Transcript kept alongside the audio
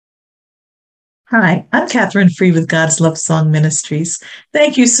Hi, I'm Catherine Free with God's Love Song Ministries.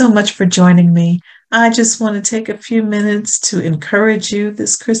 Thank you so much for joining me. I just want to take a few minutes to encourage you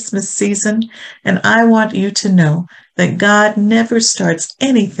this Christmas season, and I want you to know that God never starts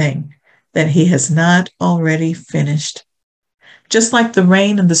anything that He has not already finished. Just like the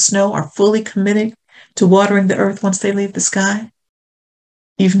rain and the snow are fully committed to watering the earth once they leave the sky,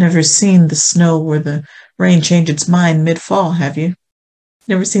 you've never seen the snow or the rain change its mind mid-fall, have you?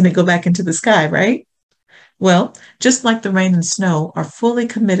 Never seen it go back into the sky, right? Well, just like the rain and snow are fully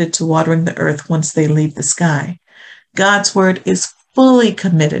committed to watering the earth once they leave the sky, God's word is fully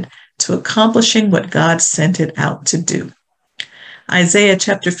committed to accomplishing what God sent it out to do. Isaiah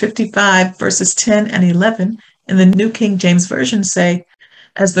chapter 55, verses 10 and 11 in the New King James Version say,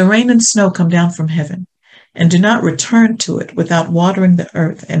 "As the rain and snow come down from heaven, and do not return to it without watering the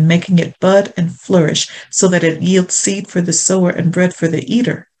earth and making it bud and flourish so that it yields seed for the sower and bread for the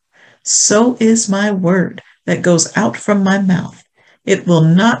eater, so is my word that goes out from my mouth. It will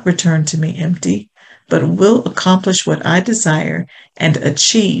not return to me empty, but will accomplish what I desire and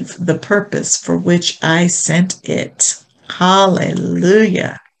achieve the purpose for which I sent it."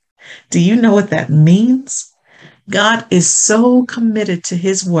 Hallelujah. Do you know what that means? God is so committed to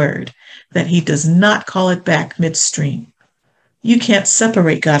his word that he does not call it back midstream. You can't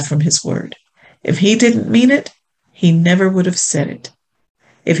separate God from his word. If he didn't mean it, he never would have said it.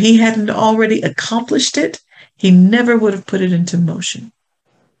 If he hadn't already accomplished it, he never would have put it into motion.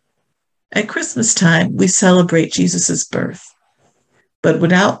 At Christmas time, we celebrate Jesus' birth. But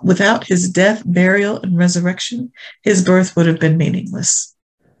without his death, burial, and resurrection, his birth would have been meaningless.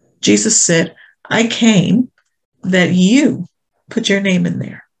 Jesus said, "I came that you," put your name in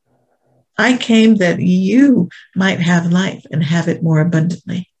there, "I came that you might have life and have it more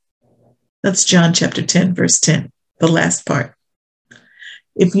abundantly." That's John chapter 10, verse 10, the last part.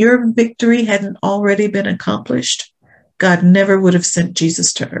 If your victory hadn't already been accomplished, God never would have sent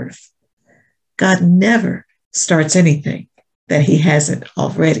Jesus to earth. God never starts anything that he hasn't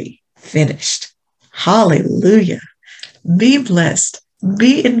already finished. Hallelujah. Be blessed.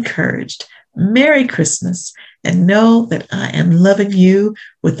 Be encouraged. Merry Christmas. And know that I am loving you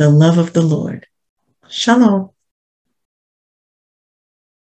with the love of the Lord. Shalom.